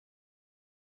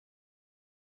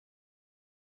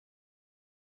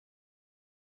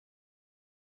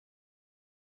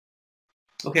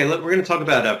Okay, look, we're going to talk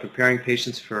about preparing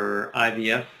patients for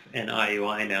IVF and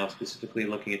IUI now, specifically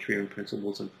looking at treatment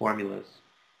principles and formulas.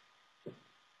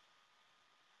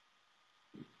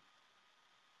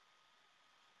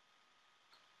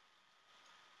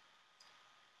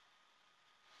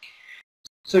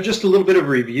 So just a little bit of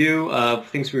review of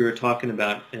things we were talking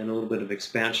about and a little bit of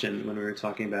expansion when we were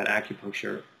talking about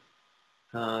acupuncture.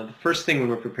 The first thing when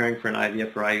we're preparing for an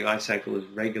IVF or IUI cycle is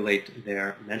regulate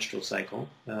their menstrual cycle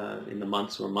in the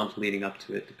months or month leading up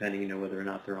to it, depending whether or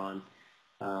not they're on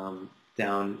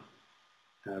down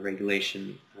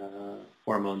regulation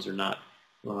hormones or not,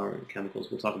 or chemicals.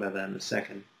 We'll talk about that in a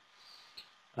second.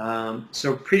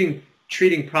 So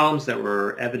treating problems that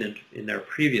were evident in their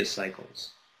previous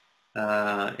cycles,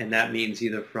 and that means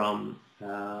either from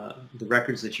the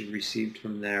records that you've received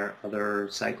from their other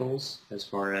cycles, as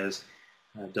far as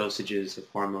dosages of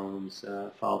hormones,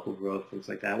 follicle growth, things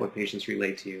like that, what patients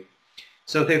relate to you.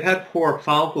 So if they've had poor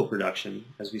follicle production,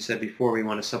 as we said before, we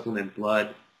want to supplement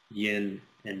blood, yin,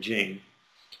 and jing.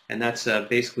 And that's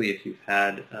basically if you've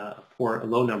had a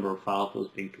low number of follicles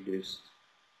being produced.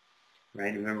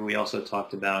 Right? Remember, we also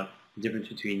talked about the difference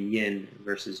between yin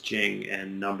versus jing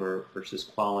and number versus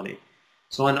quality.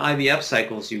 So on IVF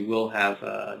cycles, you will have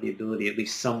the ability, at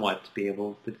least somewhat, to be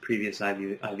able, with previous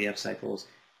IVF cycles,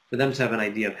 for them to have an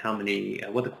idea of how many,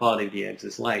 what the quality of the eggs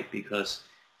is like, because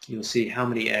you'll see how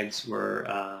many eggs were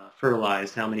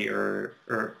fertilized, how many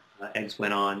eggs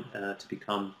went on to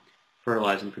become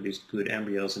fertilized and produce good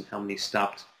embryos, and how many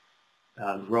stopped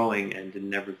growing and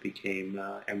never became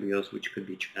embryos which could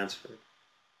be transferred.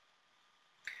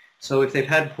 So if they've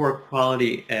had poor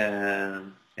quality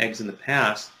eggs in the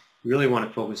past, you really want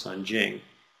to focus on jing.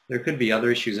 There could be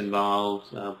other issues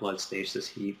involved, blood stasis,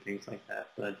 heat, things like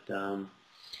that, but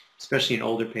especially in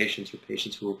older patients or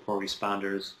patients who are poor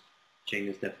responders, jing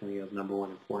is definitely of #1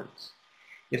 importance.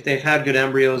 If they've had good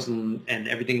embryos and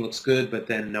everything looks good, but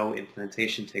then no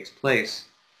implantation takes place,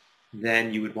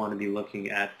 then you would want to be looking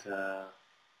at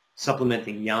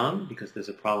supplementing yang, because there's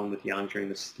a problem with yang during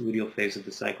the luteal phase of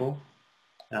the cycle.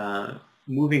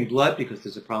 Moving blood, because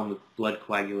there's a problem with blood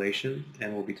coagulation,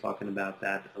 and we'll be talking about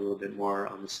that a little bit more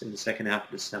in the second half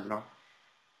of the seminar.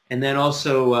 And then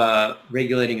also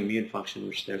regulating immune function,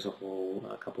 which there's a whole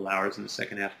couple hours in the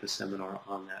second half of the seminar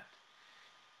on that.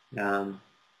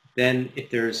 Then if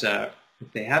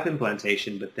they have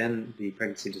implantation, but then the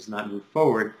pregnancy does not move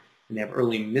forward, and they have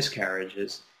early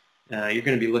miscarriages, you're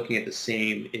going to be looking at the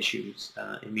same issues,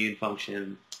 immune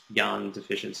function, yang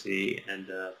deficiency, and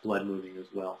blood moving as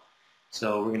well.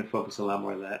 So we're going to focus a lot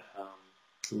more on that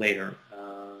later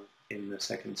in the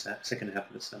second half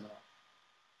of the seminar.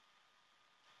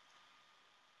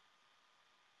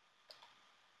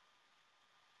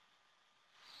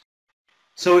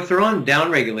 So if they're on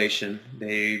downregulation,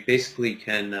 they basically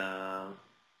can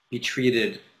be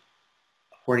treated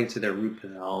according to their root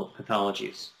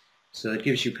pathologies. So it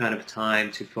gives you kind of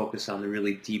time to focus on the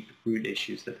really deep root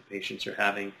issues that the patients are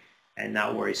having and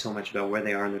not worry so much about where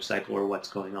they are in their cycle or what's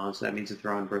going on. So that means if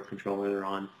they're on birth control or they're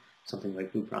on something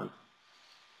like Lupron.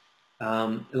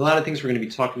 A lot of things we're going to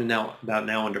be talking about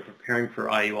now under preparing for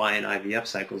IUI and IVF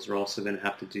cycles are also going to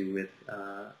have to do with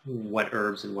what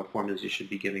herbs and what formulas you should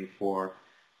be giving for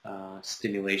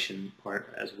stimulation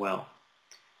part as well.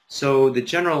 So the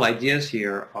general ideas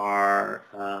here are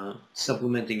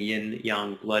supplementing yin,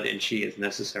 yang, blood, and qi as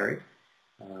necessary,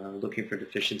 looking for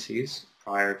deficiencies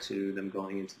prior to them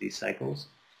going into these cycles,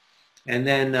 and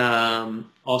then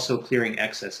also clearing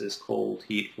excesses, cold,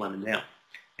 heat, phlegm, and damp,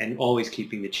 and always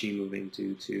keeping the qi moving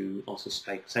due to also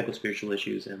psychospiritual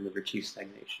issues and liver qi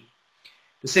stagnation.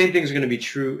 The same things are going to be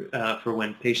true for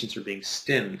when patients are being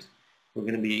stimmed. We're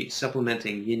going to be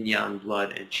supplementing yin-yang,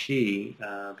 blood, and qi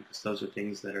because those are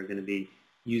things that are going to be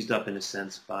used up in a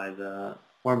sense by the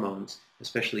hormones,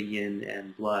 especially yin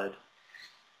and blood.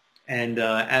 And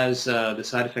as the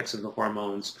side effects of the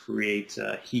hormones create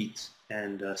heat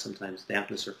and sometimes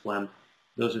dampness or phlegm,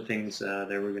 those are things that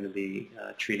we're going to be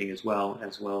treating as well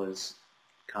as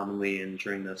commonly and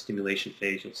during the stimulation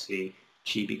phase you'll see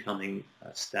qi becoming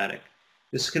static.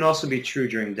 This can also be true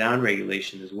during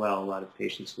downregulation as well. A lot of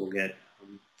patients will get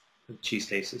qi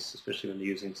stasis, especially when they're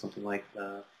using something like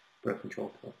the birth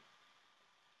control pill.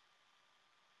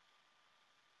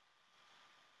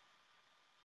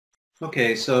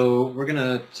 Okay, so we're going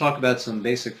to talk about some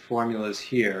basic formulas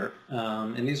here.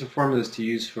 And these are formulas to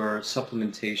use for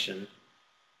supplementation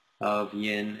of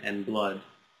yin and blood.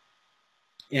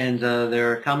 And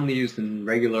they're commonly used in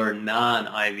regular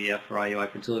non-IVF or IUI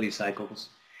fertility cycles.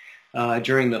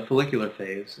 during the follicular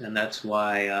phase, and that's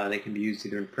why they can be used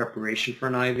either in preparation for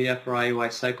an IVF or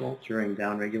IUI cycle during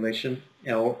downregulation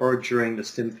or during the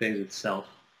stim phase itself.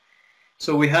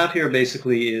 So what we have here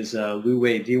basically is Lu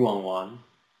Wei Diwanwan,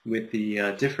 with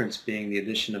the difference being the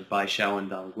addition of Bai Xiao and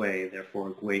Dong Gui,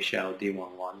 therefore Gui Xiao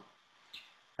Diwanwan.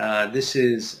 This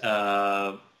is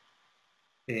a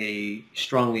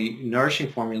strongly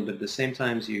nourishing formula, but at the same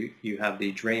time you have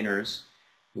the drainers,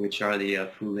 which are the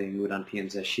Fuling, Mudanpi, and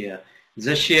Zexia.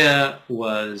 Zexia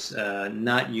was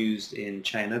not used in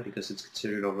China because it's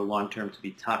considered over long term to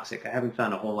be toxic. I haven't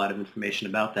found a whole lot of information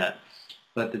about that,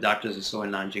 but the doctors of Seoul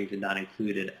and Nanjing did not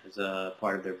include it as a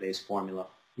part of their base formula,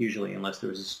 usually unless there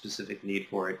was a specific need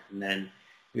for it, and then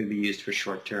it would be used for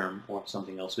short term or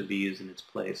something else would be used in its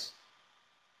place.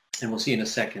 And we'll see in a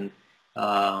second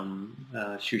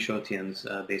Xu Shoutian's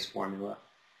base formula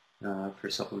for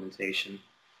supplementation.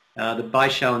 The Bai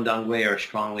Xiao and Dong Gui are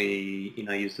strongly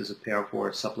used as a pair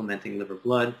for supplementing liver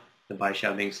blood, the Bai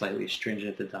Xiao being slightly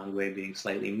astringent, the Dong Gui being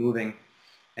slightly moving,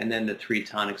 and then the three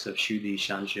tonics of Xu Di,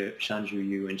 Shanzhu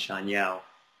Yu, and Shan Yao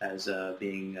as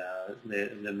being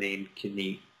the main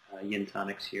kidney yin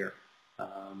tonics here.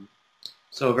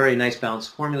 So a very nice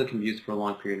balanced formula can be used for a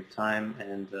long period of time,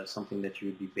 and something that you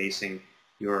would be basing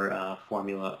your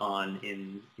formula on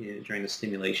during the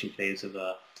stimulation phase of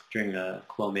during a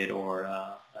Clomid or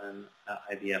an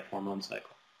IVF hormone cycle.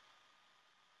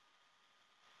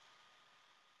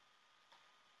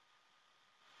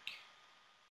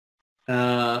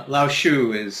 Lao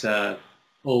Shu is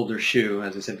older Shu,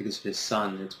 as I said, because of his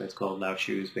son. That's why it's called Lao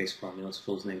Shu's base formula. His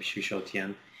full name is Xu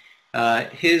Shoutian.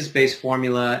 His base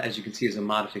formula, as you can see, is a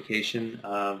modification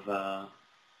of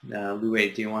Lu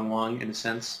Wei Diwanwang in a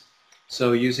sense.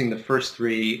 So using the first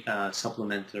three herb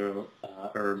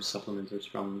supplementers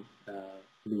from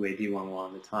Lu Wei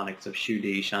Diwanwang, the tonics of Xu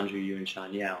Di, Shanzhu Yu, and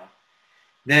Shan Yao.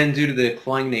 Then, due to the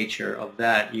cloying nature of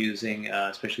that, using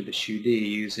especially the Xu Di,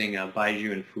 using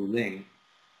Baizhu and Fuling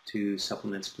to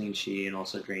supplement spleen qi and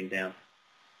also drain down.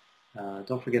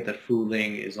 Don't forget that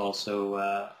Fuling is also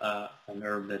an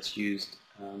herb that's used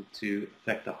to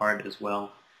affect the heart as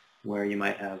well, where you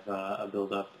might have a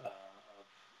buildup of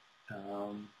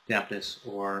dampness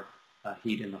or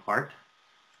heat in the heart.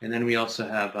 And then we also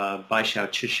have Bai Xiao,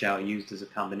 Chi Xiao used as a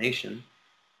combination,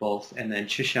 both, and then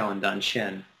Chi Xiao and Dan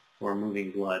Shen for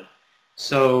moving blood.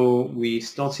 So we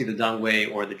don't see the Dong Wei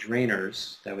or the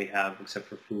drainers that we have, except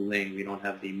for Fuling. We don't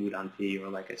have the Mudanpi or,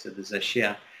 like I said, the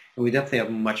Zexia. And we definitely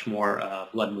have much more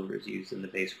blood movers used in the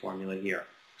base formula here.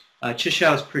 Chi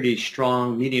Xiao is pretty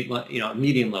strong,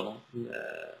 medium level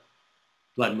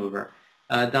blood mover.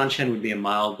 Dan Shen would be a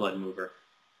mild blood mover.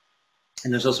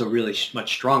 And there's also really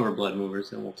much stronger blood movers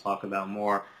that we'll talk about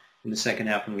more in the second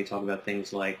half when we talk about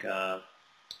things like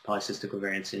polycystic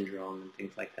ovarian syndrome and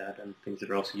things like that, and things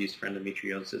that are also used for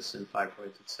endometriosis and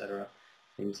fibroids, etc.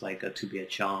 Things like Tubia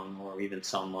Chang or even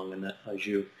Sanlong and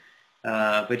Aju.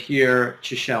 But here,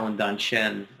 Chi Xiao and Dan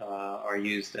Shen are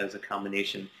used as a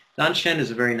combination. Dan Shen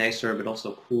is a very nice herb. It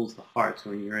also cools the heart.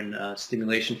 So when you're in a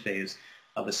stimulation phase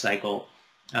of a cycle,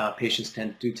 patients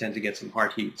tend to get some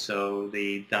heart heat. So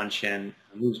the Dan Shen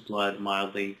moves blood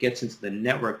mildly, gets into the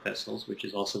network vessels, which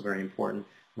is also very important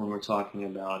when we're talking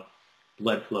about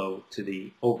blood flow to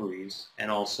the ovaries. And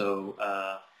also,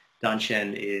 Dan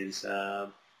Shen is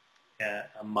a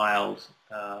mild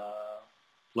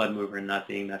blood mover and not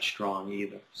being that strong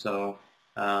either. So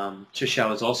Chi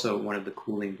Xiao is also one of the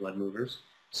cooling blood movers,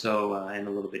 so and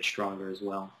a little bit stronger as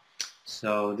well.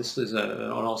 So this is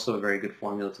also a very good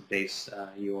formula to base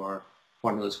your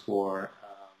formulas for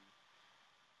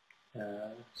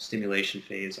stimulation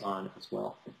phase on as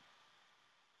well.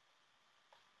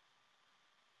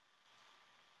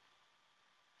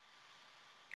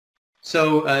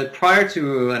 So prior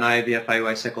to an IVF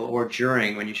IUI cycle or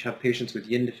during, when you have patients with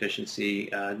yin deficiency,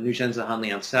 Nuzhenza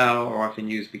Hanlian Sao are often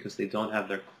used because they don't have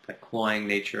that cloying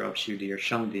nature of Xu Di or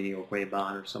Sheng Di or Gui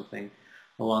Ban or something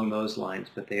along those lines,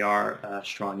 but they are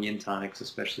strong yin tonics,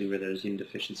 especially where there's yin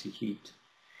deficiency heat.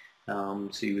 So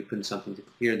you would put in something to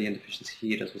clear the yin deficiency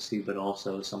heat, as we'll see, but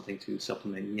also something to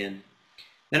supplement yin.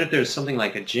 Then if there's something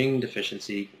like a Jing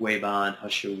deficiency, Gui Ban,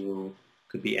 Heshu Wu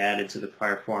could be added to the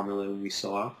prior formula we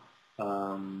saw.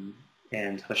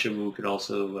 And Heshu Wu could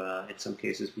also, in some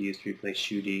cases, be used to replace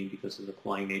Xu Di because of the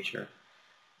cloying nature.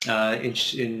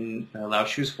 In Lao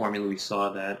Shu's formula, we saw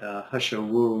that Heshu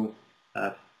Wu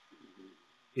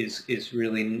is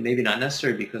really maybe not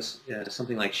necessary because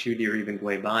something like Xu Di or even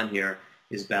Gui Ban here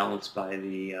is balanced by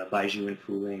the Baizhu and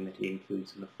Fuling that he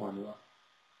includes in the formula.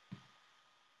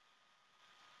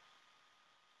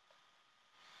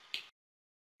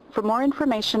 For more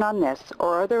information on this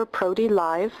or other ProD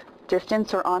Live,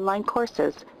 distance or online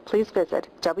courses, please visit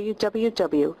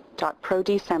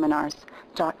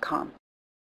www.prodseminars.com.